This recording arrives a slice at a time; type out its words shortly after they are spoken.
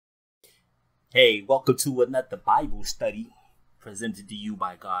Hey, welcome to another Bible study presented to you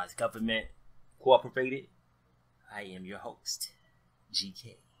by God's government, cooperated. I am your host,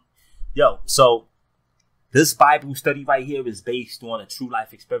 GK. So this Bible study right here is based on a true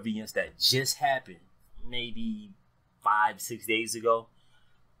life experience that just happened maybe 5-6 days ago.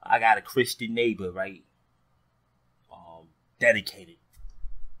 I got a Christian neighbor, right? Dedicated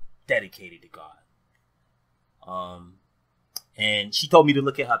to God. And she told me to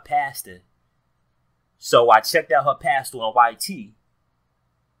look at her pastor. So I checked out her pastor on YT,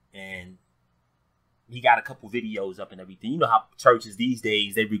 and he got a couple videos up and everything. You know how churches these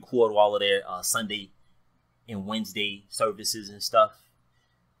days, they record all of their Sunday and Wednesday services and stuff.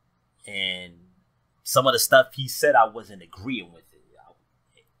 And some of the stuff he said, I wasn't agreeing with it.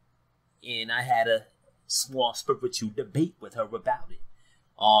 And I had a small spiritual debate with her about it.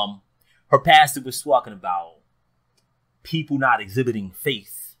 Her pastor was talking about people not exhibiting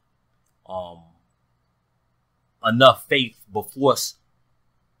faith. Enough faith before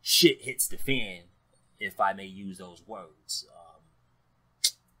shit hits the fan, if I may use those words.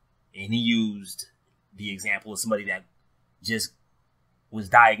 And he used the example of somebody that just was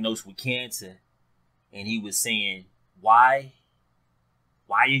diagnosed with cancer. And he was saying, why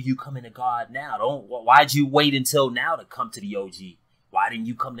are you coming to God now? Why'd you wait until now to come to the OG? Why didn't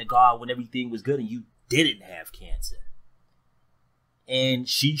you come to God when everything was good and you didn't have cancer? And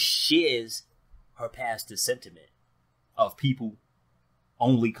she shares her pastor's sentiment of people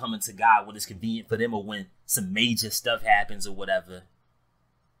only coming to God when it's convenient for them or when some major stuff happens or whatever.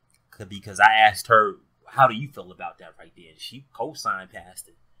 Because I asked her, how do you feel about that right there? She co-signed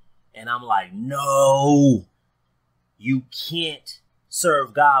pastor. And I'm like, no, you can't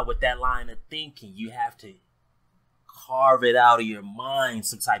serve God with that line of thinking. You have to carve it out of your mind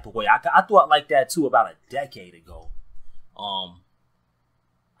some type of way. I thought like that too about a decade ago.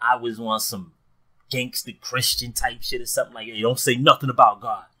 I was on some gangster Christian type shit or something like that. You don't say nothing about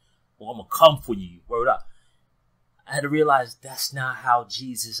God. Well, I'm going to come for you. Word up. I had to realize that's not how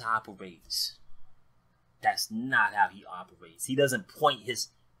Jesus operates. That's not how he operates. He doesn't point his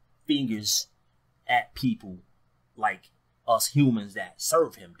fingers at people like us humans that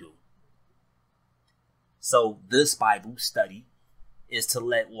serve him do. So this Bible study is to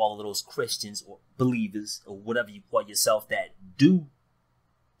let all of those Christians or believers or whatever you call yourself that do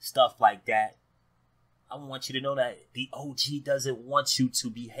stuff like that, I want you to know that the OG doesn't want you to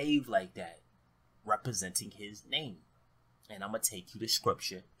behave like that, representing his name. And I'm going to take you to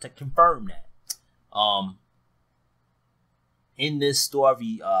scripture to confirm that. In this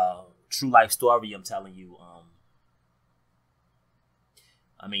story, true life story, I'm telling you,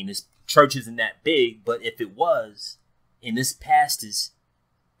 this church isn't that big, but if it was, and this pastor's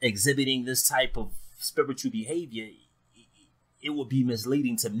exhibiting this type of spiritual behavior, it would be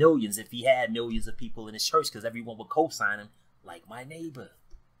misleading to millions if he had millions of people in his church, because everyone would co-sign him like my neighbor.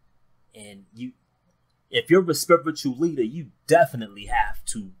 And if you're a spiritual leader, you definitely have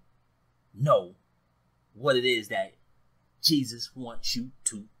to know what it is that Jesus wants you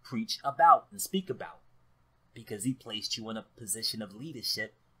to preach about and speak about, because he placed you in a position of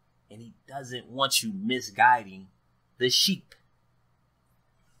leadership and he doesn't want you misguiding the sheep.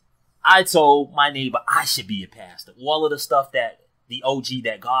 I told my neighbor I should be a pastor. All of the stuff that the OG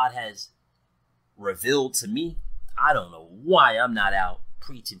that God has revealed to me, I don't know why I'm not out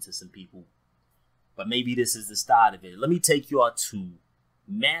preaching to some people. But maybe this is the start of it. Let me take you all to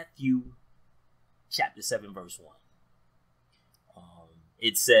Matthew chapter 7, verse 1.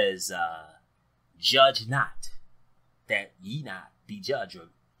 It says, judge not that ye not be judged, or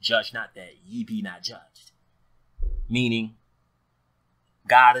judge not that ye be not judged. Meaning,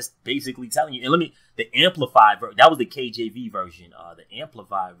 God is basically telling you, and the Amplified version, that was the KJV version. The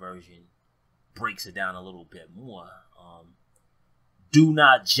Amplified version breaks it down a little bit more. Do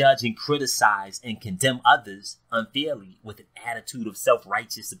not judge and criticize and condemn others unfairly with an attitude of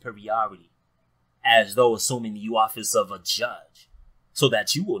self-righteous superiority, as though assuming the office of a judge, so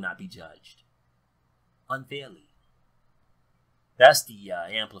that you will not be judged unfairly. That's the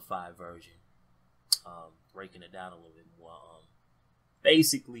Amplified version. Breaking it down a little bit more.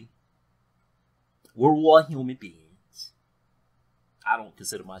 Basically, we're all human beings. I don't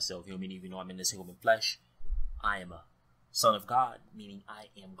consider myself human, even though I'm in this human flesh. I am a son of God, meaning I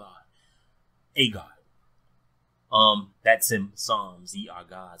am God. A God. That's in Psalms. Ye are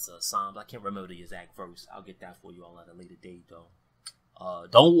God's Psalms. I can't remember the exact verse. I'll get that for you all at a later date, though.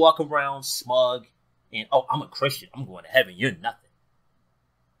 Don't walk around smug and, I'm a Christian, I'm going to heaven. You're nothing.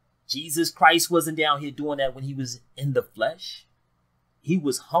 Jesus Christ wasn't down here doing that when he was in the flesh. He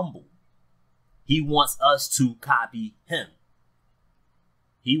was humble. He wants us to copy him.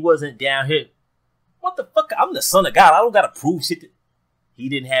 He wasn't down here What the fuck? I'm the son of God. I don't gotta prove shit. He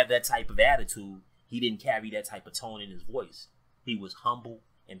didn't have that type of attitude. He didn't carry that type of tone in his voice. He was humble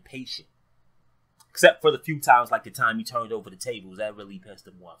and patient. Except for the few times, like the time he turned over the tables, that really pissed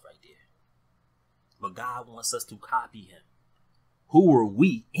him off right there. But God wants us to copy him. Who are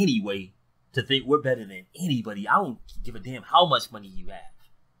we, anyway, to think we're better than anybody? I don't give a damn how much money you have.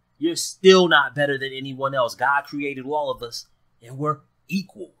 You're still not better than anyone else. God created all of us, and we're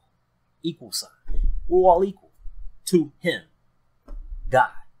equal. Equal sign. We're all equal to him.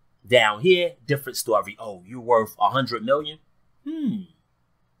 God. Down here, different story. Oh, you're worth 100 million?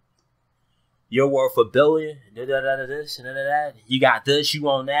 You're worth $1 billion. This and that. You got this, you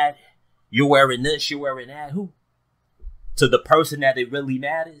own that. You're wearing this, you're wearing that. Who? To the person that it really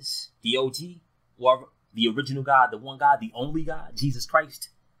matters, the OG, or the original God, the one God, the only God, Jesus Christ,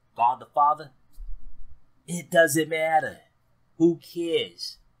 God the Father, it doesn't matter. Who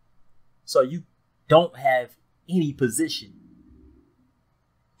cares? So you don't have any position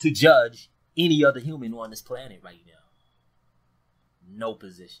to judge any other human on this planet right now. No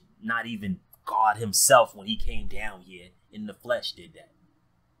position. Not even God himself, when he came down here in the flesh, did that.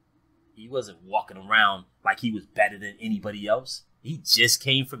 He wasn't walking around like he was better than anybody else. He just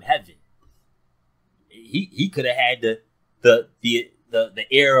came from heaven. He could have had the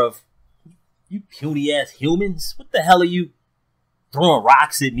air of, you puny ass humans. What the hell are you throwing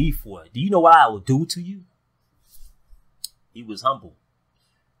rocks at me for? Do you know what I will do to you? He was humble.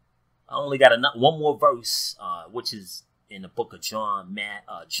 I only got one more verse, which is in the book of John,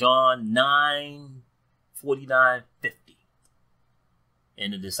 John 9, 49, 50.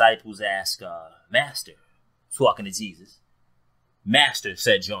 And the disciples ask, Master, talking to Jesus, Master,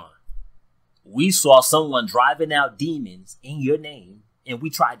 said John, we saw someone driving out demons in your name, and we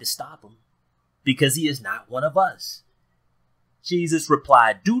tried to stop him because he is not one of us. Jesus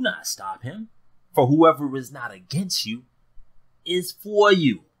replied, do not stop him, for whoever is not against you is for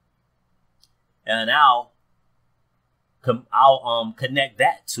you. And I'll connect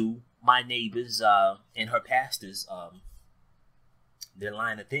that to my neighbors and her pastors, their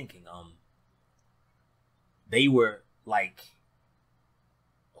line of thinking. They were like,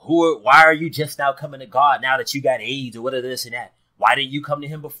 why are you just now coming to God now that you got AIDS or whatever this and that? Why didn't you come to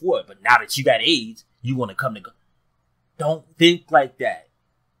him before? But now that you got AIDS, you want to come to God. Don't think like that.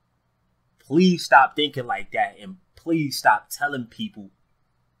 Please stop thinking like that, and please stop telling people,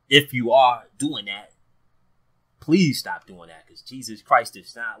 if you are doing that, please stop doing that, because Jesus Christ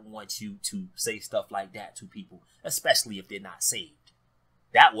does not want you to say stuff like that to people, especially if they're not saved.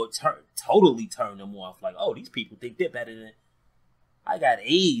 That would totally turn them off. Like, oh, these people think they're better than, I got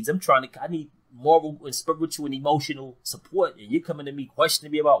AIDS. I need moral and spiritual and emotional support, and you're coming to me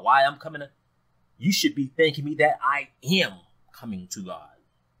questioning me about why I'm coming to. You should be thanking me that I am coming to God.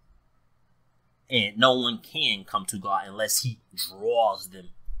 And no one can come to God unless he draws them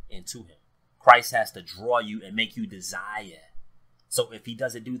into him. Christ has to draw you and make you desire. So if he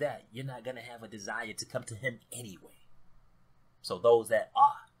doesn't do that, you're not going to have a desire to come to him anyway. So those that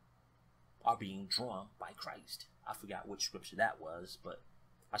are being drawn by Christ. I forgot which scripture that was, but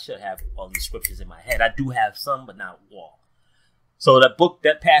I should have all these scriptures in my head. I do have some, but not all. So that book,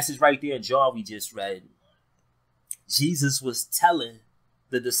 that passage right there in John we just read, Jesus was telling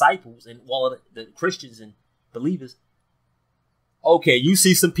the disciples and all of the Christians and believers, okay, you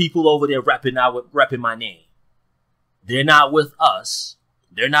see some people over there repping my name. They're not with us.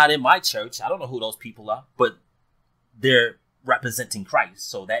 They're not in my church. I don't know who those people are, but they're representing Christ.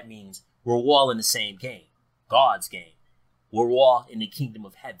 So that means we're all in the same game, God's game. We're all in the kingdom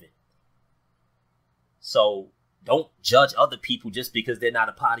of heaven. So don't judge other people just because they're not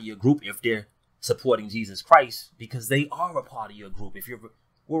a part of your group if they're supporting Jesus Christ, because they are a part of your group.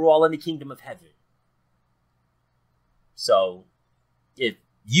 We're all in the kingdom of heaven. So if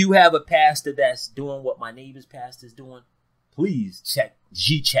you have a pastor that's doing what my neighbor's pastor is doing, please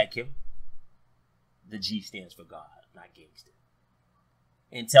check him. The G stands for God, not gangster.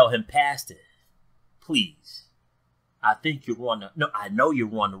 And tell him, Pastor, please, I think you're on I know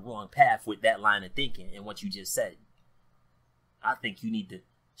you're on the wrong path with that line of thinking and what you just said. I think you need to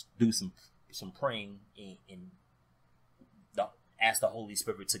do some praying and ask the Holy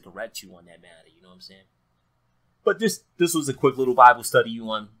Spirit to correct you on that matter. You know what I'm saying? But this was a quick little Bible study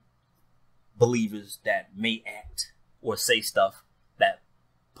on believers that may act or say stuff that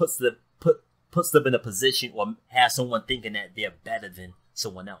puts them in a position or has someone thinking that they're better than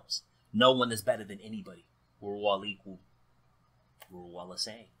someone else. No one is better than anybody. We're all equal. We're all the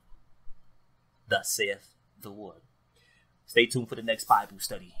same. Thus saith the Lord. Stay tuned for the next Bible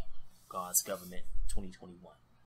study. God's Government 2021.